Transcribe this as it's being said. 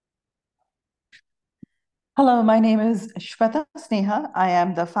Hello, my name is Shweta Sneha. I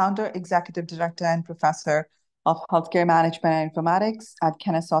am the founder, executive director, and professor of healthcare management and informatics at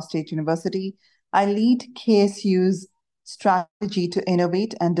Kennesaw State University. I lead KSU's strategy to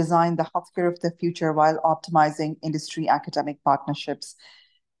innovate and design the healthcare of the future while optimizing industry academic partnerships.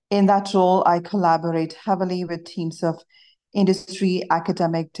 In that role, I collaborate heavily with teams of industry,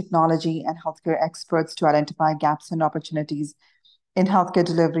 academic, technology, and healthcare experts to identify gaps and opportunities in healthcare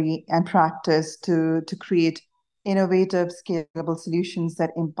delivery and practice to create innovative, scalable solutions that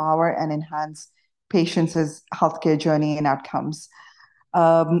empower and enhance patients' healthcare journey and outcomes.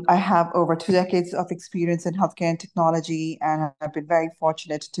 I have over 2 decades of experience in healthcare and technology, and I've been very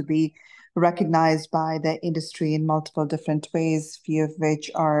fortunate to be recognized by the industry in multiple different ways, few of which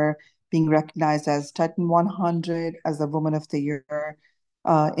are being recognized as Titan 100, as a Woman of the Year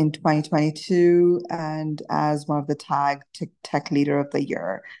in 2022, and as one of the Tech Leader of the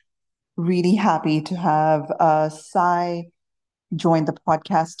Year. Really happy to have Sai join the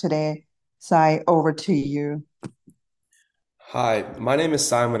podcast today. Sai, over to you. Hi, my name is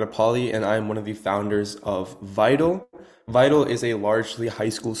Simon Apolli, and I am one of the founders of Vital. Vital is a largely high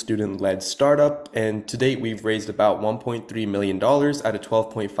school student-led startup, and to date, we've raised about $1.3 million at a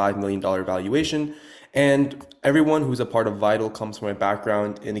 $12.5 million valuation. And everyone who's a part of Vital comes from a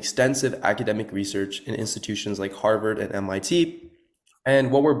background in extensive academic research in institutions like Harvard and MIT.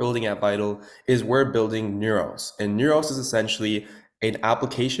 And what we're building at Vital is we're building Neuros. And Neuros is essentially an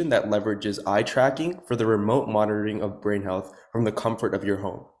application that leverages eye tracking for the remote monitoring of brain health from the comfort of your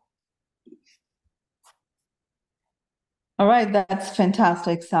home. All right, that's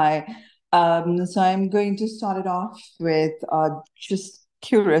fantastic, Sai. So I'm going to start it off with just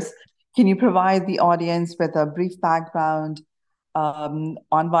curious. Can you provide the audience with a brief background on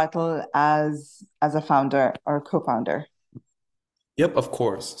Vital as a founder or co-founder? Yep, of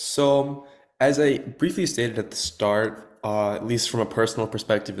course. So, as I briefly stated at the start, at least from a personal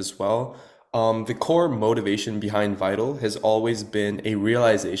perspective as well, the core motivation behind Vital has always been a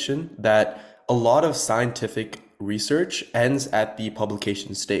realization that a lot of scientific research ends at the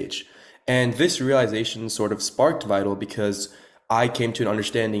publication stage. And this realization sort of sparked Vital because I came to an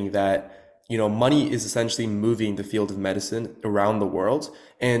understanding that, money is essentially moving the field of medicine around the world.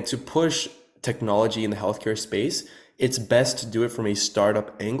 And to push technology in the healthcare space, it's best to do it from a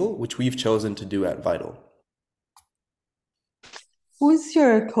startup angle, which we've chosen to do at Vital. Who's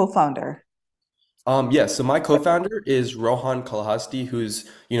your co-founder? Yes, so my co-founder is Rohan Kalahasti,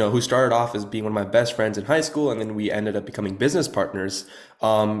 who started off as being one of my best friends in high school, and then we ended up becoming business partners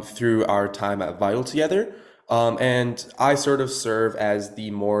through our time at Vital together. And I sort of serve as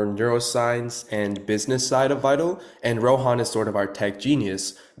the more neuroscience and business side of Vital, and Rohan is sort of our tech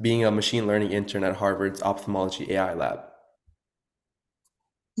genius, being a machine learning intern at Harvard's ophthalmology AI lab.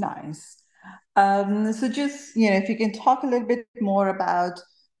 Nice. So just, if you can talk a little bit more about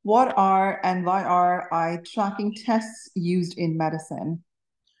what are and why are eye tracking tests used in medicine?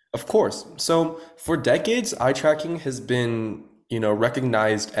 Of course. So for decades, eye tracking has been,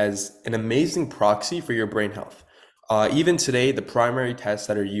 recognized as an amazing proxy for your brain health. Even today, the primary tests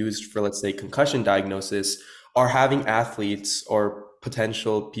that are used for, let's say, concussion diagnosis are having athletes or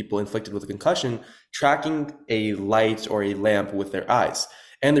potential people inflicted with a concussion tracking a light or a lamp with their eyes.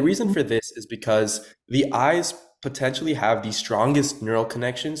 And the reason for this is because the eyes potentially have the strongest neural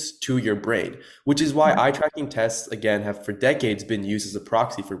connections to your brain, which is why eye tracking tests, again, have for decades been used as a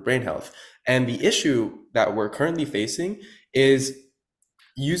proxy for brain health. And the issue that we're currently facing is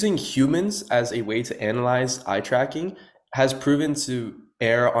using humans as a way to analyze eye tracking has proven to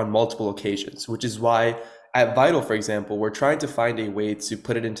err on multiple occasions, which is why at Vital, for example, we're trying to find a way to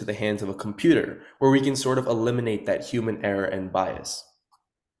put it into the hands of a computer where we can sort of eliminate that human error and bias.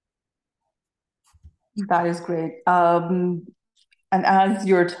 That is great. And as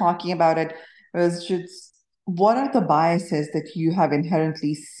you're talking about it, it was just what are the biases that you have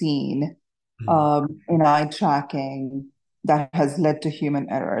inherently seen in eye tracking that has led to human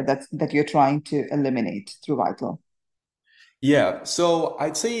error that you're trying to eliminate through Vital? Yeah, so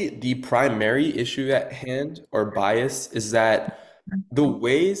I'd say the primary issue at hand or bias is that the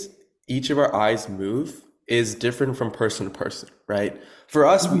ways each of our eyes move is different from person to person, right? For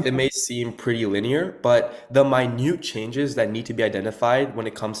us, it may seem pretty linear, but the minute changes that need to be identified when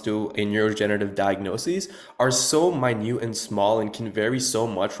it comes to a neurodegenerative diagnosis are so minute and small and can vary so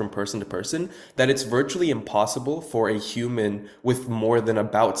much from person to person that it's virtually impossible for a human with more than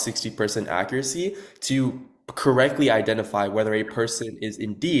about 60% accuracy to correctly identify whether a person is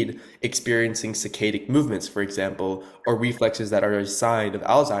indeed experiencing saccadic movements, for example, or reflexes that are a sign of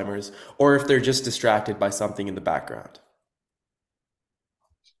Alzheimer's, or if they're just distracted by something in the background.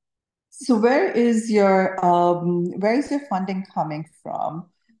 So where is your funding coming from?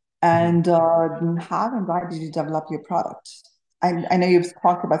 Mhm. And how and why did you develop your product? I know you've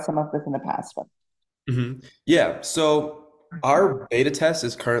talked about some of this in the past, but Yeah, so our beta test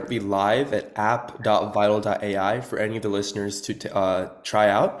is currently live at app.vital.ai for any of the listeners to try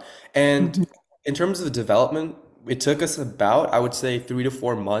out. And Mhm, in terms of the development, it took us about, I would say, 3 to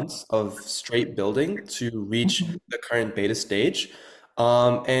 4 months of straight building to reach mhm, the current beta stage.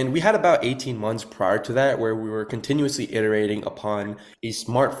 And we had about 18 months prior to that where we were continuously iterating upon a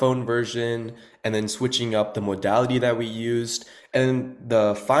smartphone version and then switching up the modality that we used. And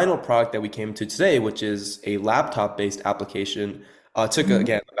the final product that we came to today, which is a laptop-based application, took mhm,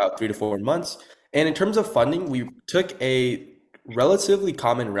 again about 3 to 4 months. And in terms of funding, we took a relatively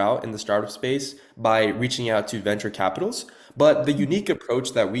common route in the startup space by reaching out to venture capitals. But the unique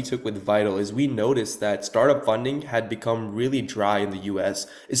approach that we took with Vital is we noticed that startup funding had become really dry in the US,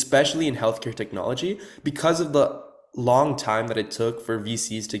 especially in healthcare technology, because of the long time that it took for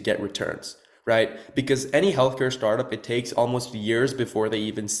VCs to get returns, right? Because any healthcare startup, it takes almost years before they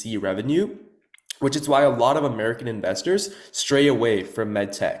even see revenue, which is why a lot of American investors stray away from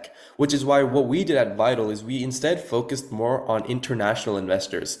med tech. Which is why what we did at Vital is we instead focused more on international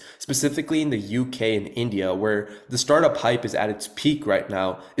investors, specifically in the UK and India, where the startup hype is at its peak right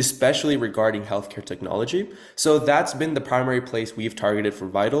now, especially regarding healthcare technology. So that's been the primary place we've targeted for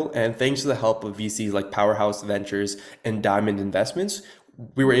Vital. And thanks to the help of VCs like Powerhouse Ventures and Diamond Investments,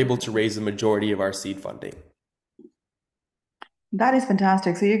 we were able to raise the majority of our seed funding. that is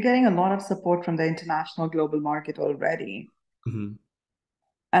fantastic. So you're getting a lot of support from the international global market already. Mhm.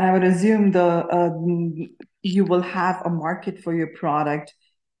 And I would assume you will have a market for your product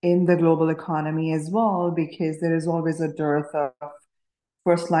in the global economy as well, because there is always a dearth of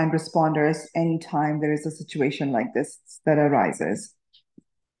first line responders anytime there is a situation like this that arises.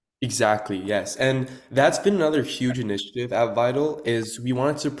 Exactly, yes. And that's been another huge initiative at Vital is we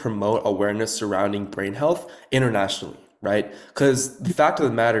wanted to promote awareness surrounding brain health internationally, right? Because the fact of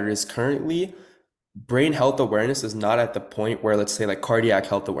the matter is currently brain health awareness is not at the point where, let's say, like cardiac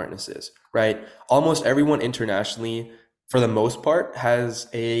health awareness is, right? Almost everyone internationally, for the most part, has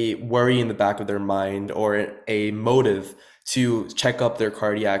a worry in the back of their mind or a motive to check up their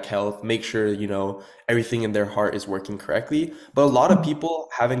cardiac health, make sure, everything in their heart is working correctly. But a lot of people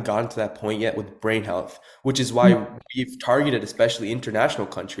haven't gotten to that point yet with brain health, which is why we've targeted especially international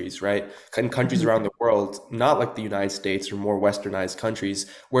countries, right? And countries around the world, not like the United States or more westernized countries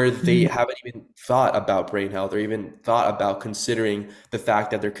where they haven't even thought about brain health or even thought about considering the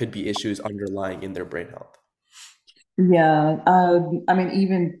fact that there could be issues underlying in their brain health. Yeah, I mean,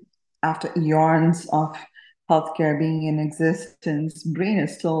 even after eons of healthcare being in existence, brain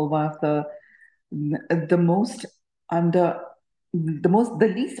is still one of the most under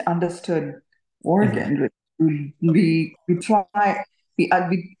the least understood Mhm. organ. We try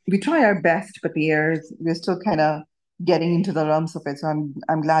we try our best, but we're still kind of getting into the realms of it. So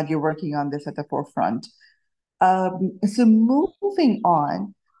I'm glad you're working on this at the forefront. So moving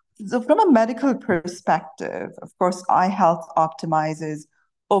on, so from a medical perspective, of course, eye health optimizes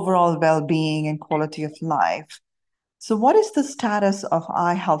overall well-being and quality of life. So what is the status of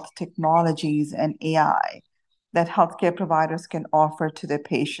eye health technologies and AI that healthcare providers can offer to their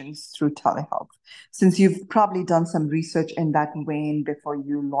patients through telehealth? Since you've probably done some research in that vein before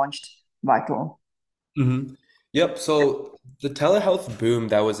you launched Vital. Mhm. Yep. So the telehealth boom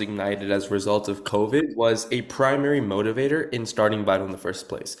that was ignited as a result of COVID was a primary motivator in starting Vital in the first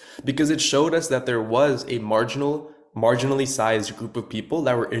place because it showed us that there was a marginally sized group of people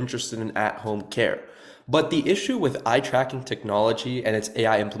that were interested in at-home care. But the issue with eye tracking technology and its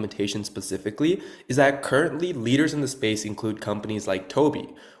AI implementation specifically is that currently leaders in the space include companies like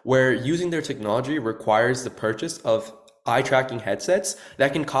Tobii, where using their technology requires the purchase of eye tracking headsets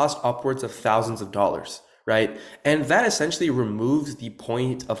that can cost upwards of thousands of dollars, right? And that essentially removes the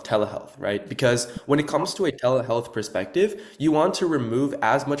point of telehealth, right? Because when it comes to a telehealth perspective, you want to remove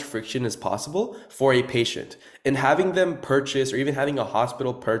as much friction as possible for a patient. And having them purchase or even having a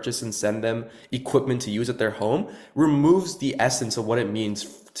hospital purchase and send them equipment to use at their home removes the essence of what it means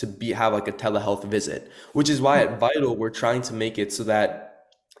to have like a telehealth visit, which is why at Vital we're trying to make it so that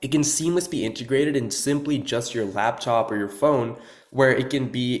it can seamlessly be integrated in simply just your laptop or your phone, where it can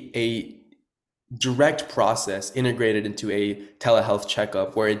be a direct process integrated into a telehealth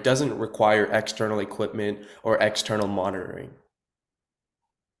checkup where it doesn't require external equipment or external monitoring.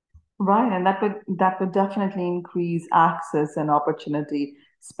 Right, and that would definitely increase access and opportunity,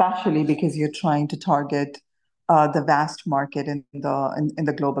 especially because you're trying to target the vast market in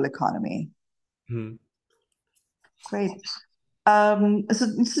the global economy. Mhm. Great.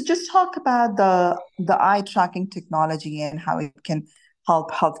 So just talk about the eye tracking technology and how it can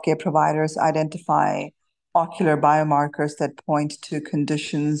help healthcare providers identify ocular biomarkers that point to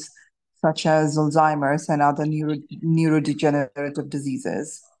conditions such as Alzheimer's and other neurodegenerative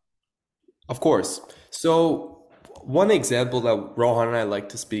diseases. Of course. So, one example that Rohan and I like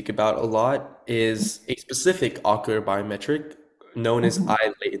to speak about a lot is a specific ocular biometric known as Mhm.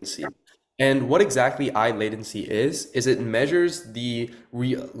 eye latency. And what exactly eye latency is it measures the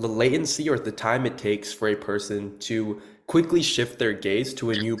latency or the time it takes for a person to quickly shift their gaze to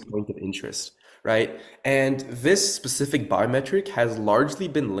a new point of interest, right? And this specific biometric has largely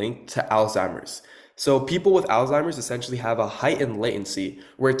been linked to Alzheimer's. So people with Alzheimer's essentially have a heightened latency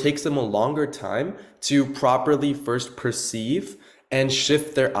where it takes them a longer time to properly first perceive and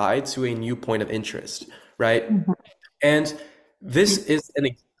shift their eye to a new point of interest, right? Mhm. And this is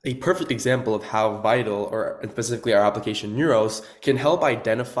a perfect example of how Vital, or specifically our application Neuros, can help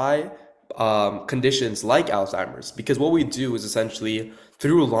identify conditions like Alzheimer's. Because what we do is essentially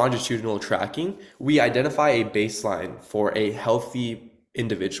through longitudinal tracking, we identify a baseline for a healthy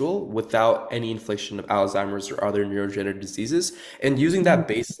individual without any infliction of Alzheimer's or other neurodegenerative diseases. And using that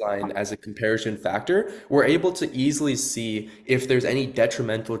baseline as a comparison factor, we're able to easily see if there's any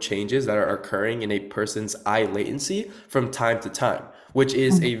detrimental changes that are occurring in a person's eye latency from time to time, which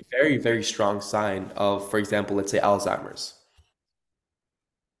is Mhm. a very, very strong sign of, for example, let's say Alzheimer's.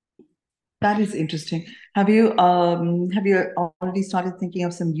 That is interesting. Have you already started thinking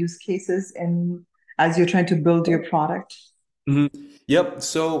of some use cases in as you're trying to build your product? Mhm. Yep.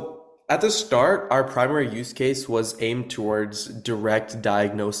 So at the start, our primary use case was aimed towards direct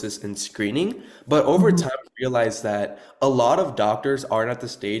diagnosis and screening. But over Mhm. time, we realized that a lot of doctors aren't at the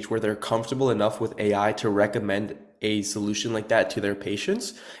stage where they're comfortable enough with AI to recommend a solution like that to their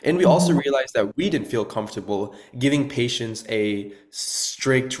patients. And we also Mhm. realized that we didn't feel comfortable giving patients a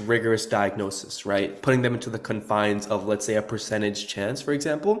strict, rigorous diagnosis, right? Putting them into the confines of, let's say, a percentage chance, for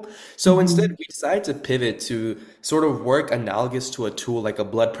example. So instead, Mhm. we decided to pivot to sort of work analogous to a tool like a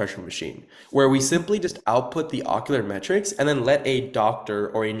blood pressure machine, where we simply just output the ocular metrics and then let a doctor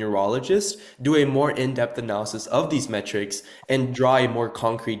or a neurologist do a more in-depth analysis of these metrics and draw a more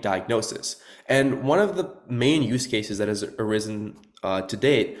concrete diagnosis. And one of the main use cases that has arisen to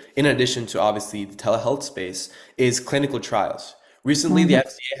date, in addition to obviously the telehealth space, is clinical trials. Recently, the Mhm.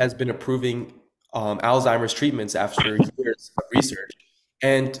 FDA has been approving Alzheimer's treatments after years of research.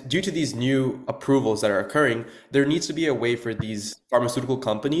 And due to these new approvals that are occurring, there needs to be a way for these pharmaceutical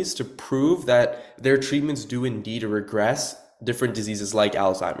companies to prove that their treatments do indeed regress different diseases like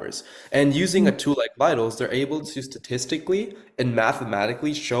Alzheimer's. And using a tool like Vitals, they're able to statistically and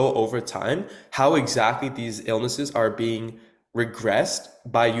mathematically show over time how exactly these illnesses are being regressed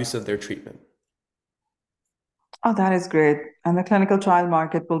by use of their treatment. Oh, that is great. And the clinical trial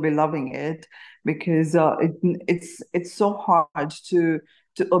market will be loving it because it's so hard to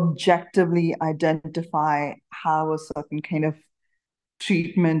objectively identify how a certain kind of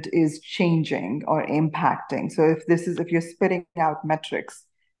treatment is changing or impacting. So if you're spitting out metrics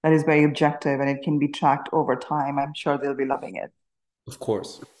that is very objective and it can be tracked over time, I'm sure they'll be loving it. Of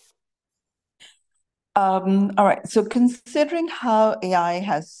course. All right. So considering how AI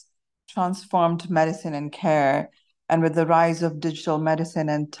has transformed medicine and care, and with the rise of digital medicine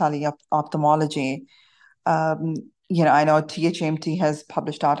and teleophthalmology, um, I know THMT has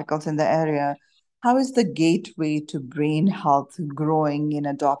published articles in the area. How is the gateway to brain health growing in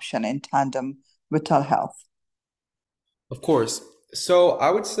adoption in tandem with telehealth? Of course. So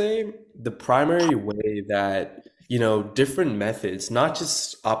I would say the primary way that, different methods, not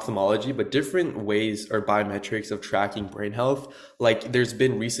just ophthalmology, but different ways or biometrics of tracking brain health. Like there's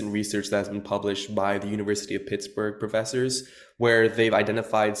been recent research that's been published by the University of Pittsburgh professors where they've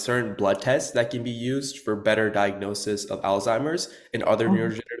identified certain blood tests that can be used for better diagnosis of Alzheimer's and other Mhm.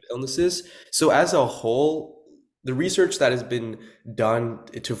 neurodegenerative illnesses. So as a whole, the research that has been done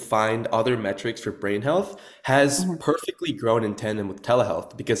to find other metrics for brain health has Mhm. perfectly grown in tandem with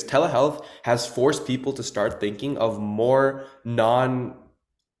telehealth because telehealth has forced people to start thinking of more non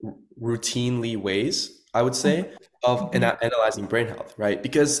routinely ways, I would Mhm. say, of Mhm. analyzing brain health, right?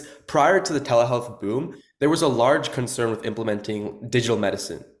 Because prior to the telehealth boom, there was a large concern with implementing digital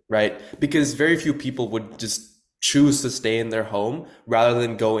medicine, right? Because very few people would just choose to stay in their home rather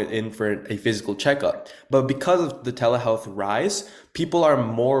than go in for a physical checkup. But because of the telehealth rise, people are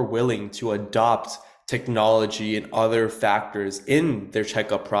more willing to adopt technology and other factors in their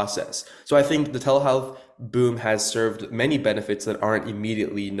checkup process. So I think the telehealth boom has served many benefits that aren't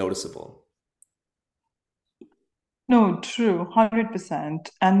immediately noticeable. No, true, 100%.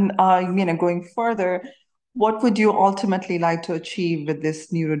 And going further, What would you ultimately like to achieve with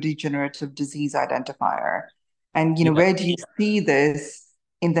this neurodegenerative disease identifier? And Yeah. where do you see this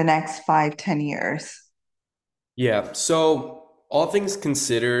in the next 5, 10 years? Yeah. So, all things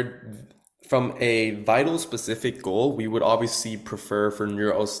considered, from a vital specific goal, we would obviously prefer for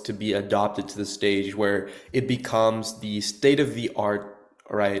Neuros to be adopted to the stage where it becomes the state of the art,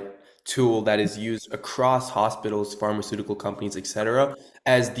 right, tool that is used across hospitals, pharmaceutical companies, etc.,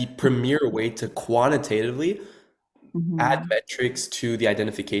 as the premier way to quantitatively add Mhm. metrics to the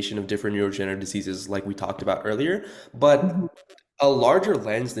identification of different neurodegenerative diseases, like we talked about earlier. Mhm. But a larger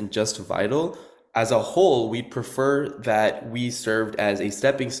lens than just vital. As a whole, we'd prefer that we served as a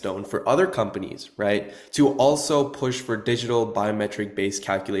stepping stone for other companies, right? To also push for digital biometric based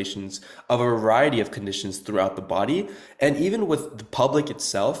calculations of a variety of conditions throughout the body. And even with the public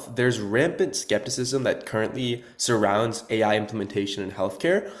itself, there's rampant skepticism that currently surrounds AI implementation in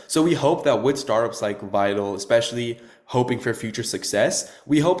healthcare. So we hope that with startups like Vital, especially hoping for future success,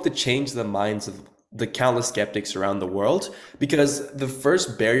 we hope to change the minds of the countless skeptics around the world, because the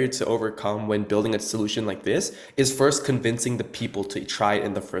first barrier to overcome when building a solution like this is first convincing the people to try it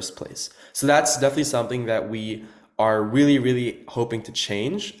in the first place. So that's definitely something that we are really, really hoping to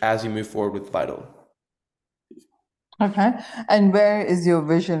change as we move forward with Vital. Okay. And where is your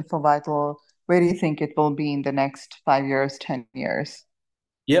vision for Vital? Where do you think it will be in the next 5 years, 10 years?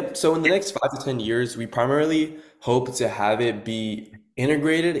 Yep. So in the next 5 to 10 years, we primarily hope to have it be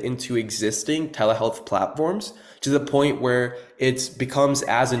integrated into existing telehealth platforms to the point where it becomes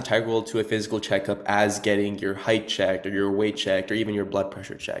as integral to a physical checkup as getting your height checked or your weight checked or even your blood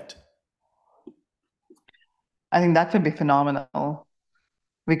pressure checked. I think that would be phenomenal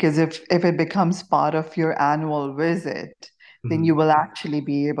because if it becomes part of your annual visit, then you Mhm. will actually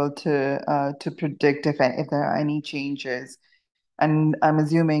be able to predict if there are any changes. And I'm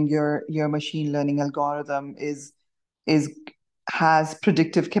assuming your machine learning algorithm is has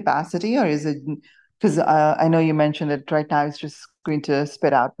predictive capacity, or is it because I know you mentioned that right now it's just going to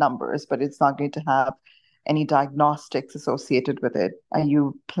spit out numbers, but it's not going to have any diagnostics associated with it. Are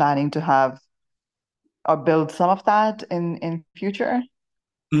you planning to have or build some of that in future?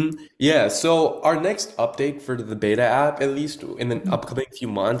 Yeah, so our next update for the beta app, at least in the upcoming few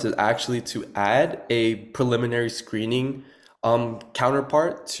months, is actually to add a preliminary screening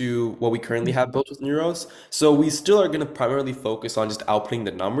counterpart to what we currently have built with Neuros. So we still are going to primarily focus on just outputting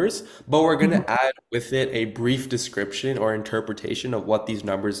the numbers, but we're going Mhm. to add with it a brief description or interpretation of what these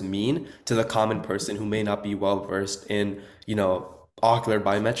numbers mean to the common person who may not be well versed in, ocular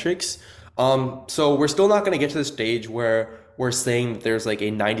biometrics. So we're still not going to get to the stage where we're saying that there's like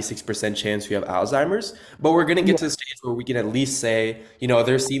a 96% chance you have Alzheimer's, but we're going to get to the stage where we can at least say,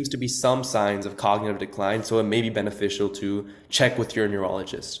 there seems to be some signs of cognitive decline, so it may be beneficial to check with your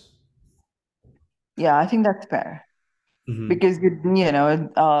neurologist. Yeah, I think that's fair Hmm. because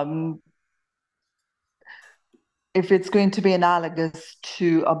if it's going to be analogous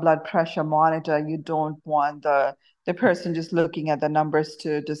to a blood pressure monitor, you don't want the person just looking at the numbers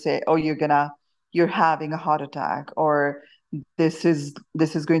to say, oh, you're having a heart attack, or this is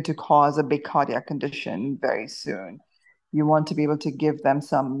going to cause a big cardiac condition very soon. You want to be able to give them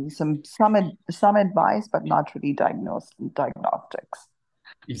some advice, but not really diagnostics.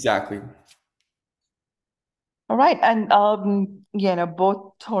 Exactly. All right. And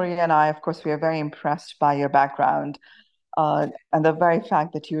both Tori and I, of course, we are very impressed by your background. And the very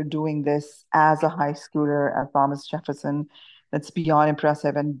fact that you're doing this as a high schooler at Thomas Jefferson, that's beyond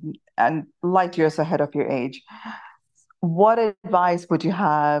impressive and light years ahead of your age. What advice would you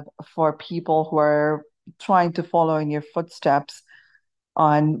have for people who are trying to follow in your footsteps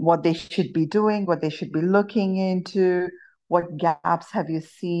on what they should be doing, what they should be looking into? What gaps have you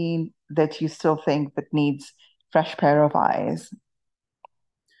seen that you still think that needs fresh pair of eyes?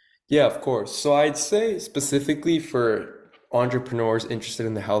 Yeah, of course. So I'd say specifically for entrepreneurs interested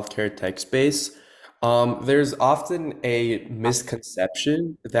in the healthcare tech space, there's often a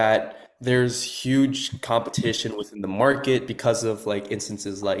misconception that there's huge competition within the market because of like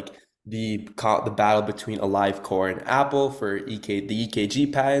instances like the battle between AliveCore and Apple for the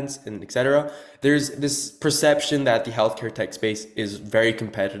EKG patents and etc. There's this perception that the healthcare tech space is very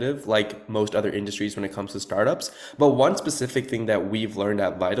competitive, like most other industries when it comes to startups. But one specific thing that we've learned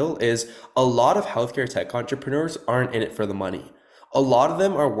at Vital is a lot of healthcare tech entrepreneurs aren't in it for the money. A lot of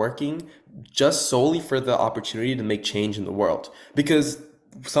them are working just solely for the opportunity to make change in the world. Because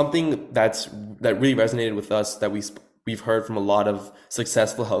something that really resonated with us that we've heard from a lot of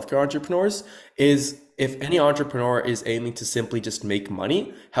successful healthcare entrepreneurs is if any entrepreneur is aiming to simply just make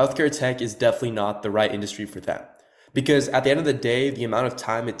money, healthcare tech is definitely not the right industry for them. Because at the end of the day, the amount of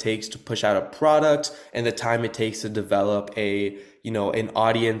time it takes to push out a product and the time it takes to develop an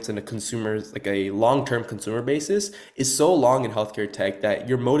audience and a consumer, like a long-term consumer basis is so long in healthcare tech that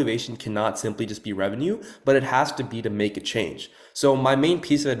your motivation cannot simply just be revenue, but it has to be to make a change. So my main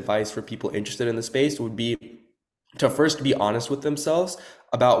piece of advice for people interested in the space would be to first be honest with themselves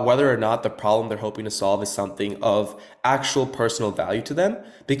about whether or not the problem they're hoping to solve is something of actual personal value to them,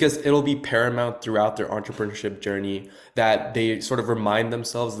 because it'll be paramount throughout their entrepreneurship journey that they sort of remind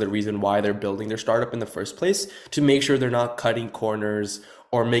themselves the reason why they're building their startup in the first place, to make sure they're not cutting corners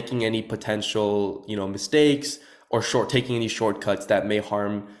or making any potential, mistakes, or taking any shortcuts that may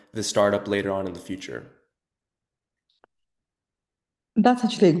harm the startup later on in the future. That's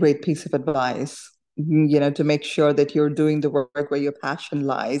actually a great piece of advice, to make sure that you're doing the work where your passion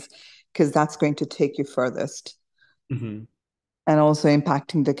lies, because that's going to take you furthest Mhm. and also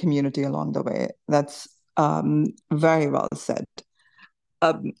impacting the community along the way. That's very well said.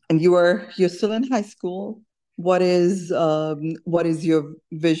 And you're still in high school. What is your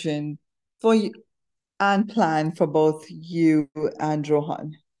vision for you and plan for both you and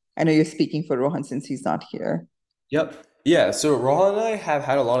Rohan? I know you're speaking for Rohan since he's not here. Yep. Yeah, so Rohan and I have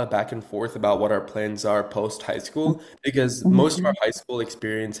had a lot of back and forth about what our plans are post high school, because most of our Mhm. high school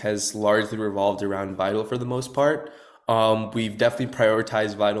experience has largely revolved around Vital for the most part. We've definitely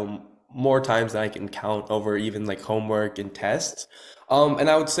prioritized Vital more times than I can count over even like homework and tests. And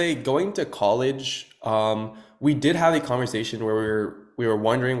I would say going to college, we did have a conversation where we were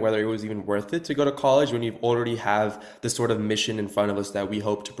wondering whether it was even worth it to go to college when you already have the sort of mission in front of us that we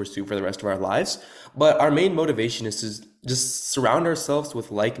hope to pursue for the rest of our lives. But our main motivation is to just surround ourselves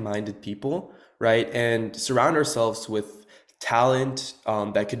with like-minded people, right? And surround ourselves with talent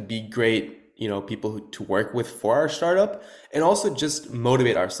that could be great, people to work with for our startup, and also just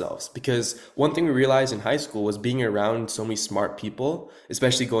motivate ourselves. Because one thing we realized in high school was being around so many smart people,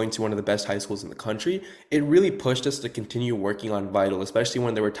 especially going to one of the best high schools in the country, it really pushed us to continue working on Vital, especially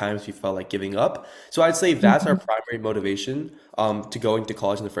when there were times we felt like giving up. So I'd say that's our Mhm. primary motivation to going to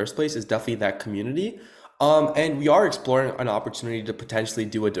college in the first place, is definitely that community. And we are exploring an opportunity to potentially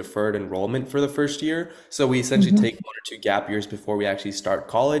do a deferred enrollment for the first year. So we essentially Mhm. take 1 or 2 gap years before we actually start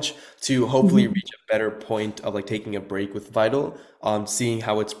college to hopefully Mhm. reach a better point of like taking a break with Vital, seeing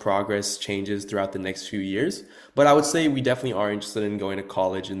how its progress changes throughout the next few years. But I would say we definitely are interested in going to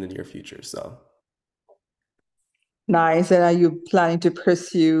college in the near future. So. Nice. And are you planning to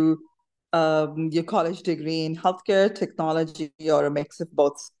pursue your college degree in healthcare, technology, or a mix of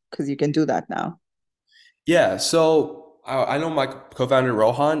both? Because you can do that now. Yeah, so I know my co-founder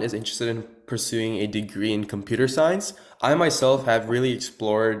Rohan is interested in pursuing a degree in computer science. I myself have really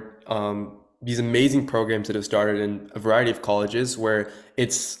explored these amazing programs that have started in a variety of colleges where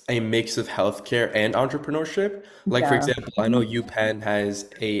it's a mix of healthcare and entrepreneurship. Like, for Yeah. example, I know UPenn has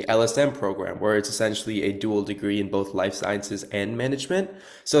a LSM program where it's essentially a dual degree in both life sciences and management.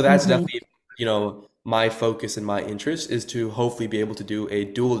 So that's Mhm. definitely, my focus and my interest is to hopefully be able to do a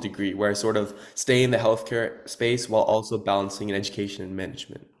dual degree where I sort of stay in the healthcare space while also balancing in education and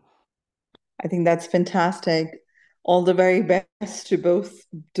management. I think that's fantastic. All the very best to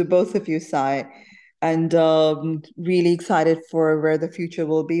both of you, Sai, and really excited for where the future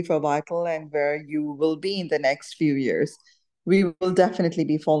will be for Vital and where you will be in the next few years. We will definitely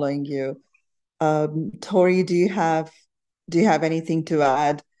be following you. Tori, do you have anything to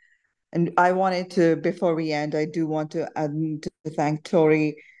add? And I wanted to, before we end, I do want to thank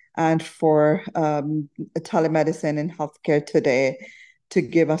Tori and for telemedicine and healthcare today to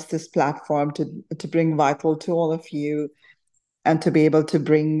give us this platform to bring Vital to all of you and to be able to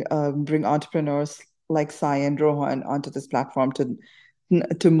bring entrepreneurs like Sai and Rohan onto this platform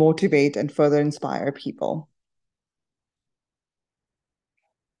to motivate and further inspire people.